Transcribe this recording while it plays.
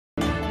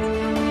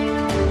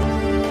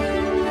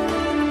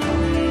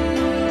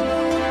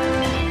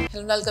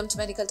welcome to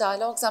Medical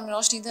Dialogues. I'm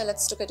Roshni.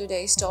 Let's look at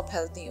today's top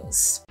health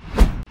news.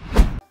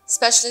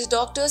 Specialist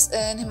doctors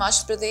in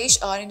Himachal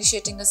Pradesh are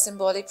initiating a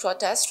symbolic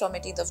protest from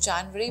 18th of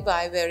January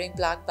by wearing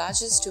black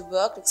badges to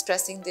work,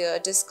 expressing their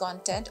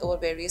discontent over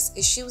various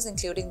issues,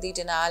 including the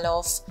denial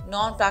of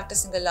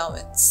non-practicing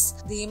allowance.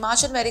 The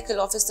Himachal Medical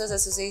Officers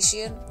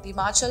Association,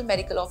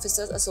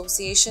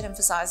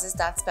 emphasizes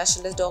that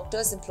specialist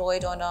doctors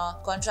employed on a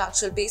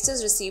contractual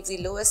basis receive the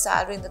lowest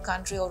salary in the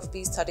country of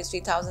Rs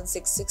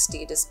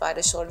 33,660, despite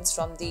assurance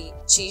from the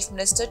Chief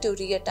Minister to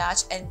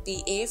reattach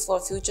NPA for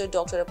future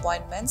doctor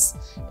appointments.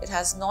 It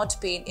has not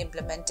been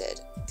implemented.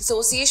 The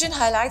association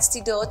highlights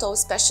the dearth of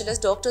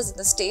specialist doctors in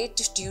the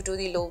state due to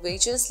the low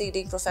wages,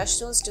 leading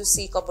professionals to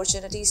seek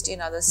opportunities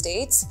in other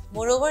states.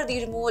 Moreover,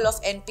 the removal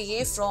of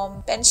NPA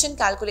from pension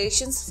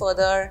calculations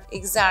further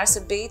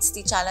exacerbates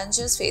the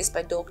challenges faced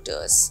by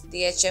doctors.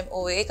 The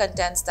HMOA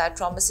contends that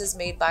promises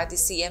made by the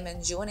CM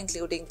in June,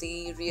 including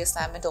the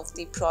reassignment of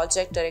the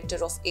Project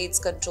Director of AIDS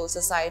Control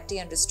Society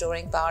and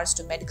restoring powers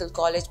to medical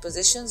college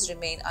positions,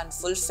 remain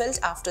unfulfilled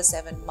after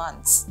 7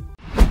 months.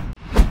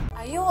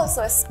 Are you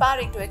also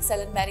aspiring to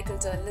excel in medical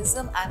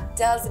journalism and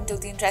delve into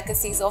the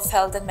intricacies of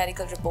health and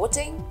medical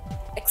reporting?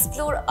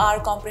 Explore our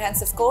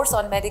comprehensive course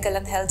on medical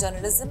and health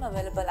journalism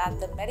available at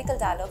the Medical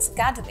Dialogues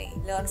Academy.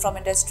 Learn from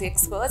industry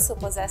experts who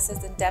possess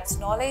in-depth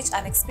knowledge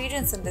and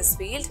experience in this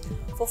field.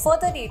 For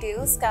further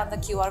details, scan the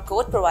QR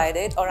code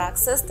provided or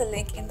access the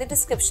link in the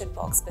description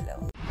box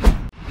below.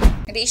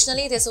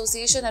 Additionally, the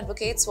association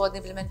advocates for the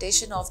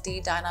implementation of the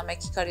Dynamic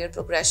Career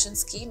Progression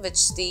Scheme,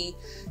 which the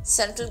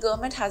central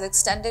government has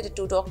extended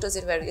to doctors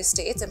in various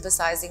states,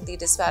 emphasizing the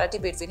disparity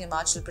between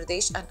Himachal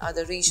Pradesh and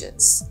other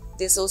regions.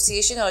 The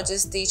association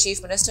urges the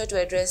Chief Minister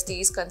to address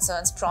these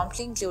concerns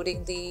promptly,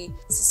 including the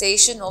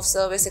cessation of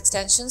service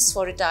extensions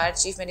for retired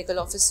Chief Medical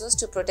Officers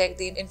to protect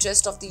the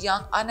interest of the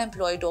young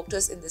unemployed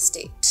doctors in the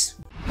state.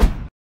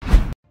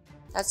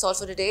 That's all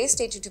for today.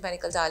 Stay tuned to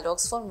Medical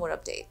Dialogues for more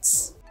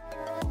updates.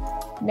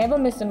 Never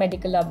miss a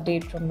medical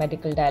update from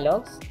Medical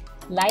Dialogues.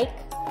 Like,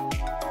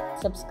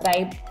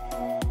 subscribe,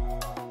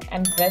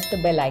 and press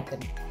the bell icon.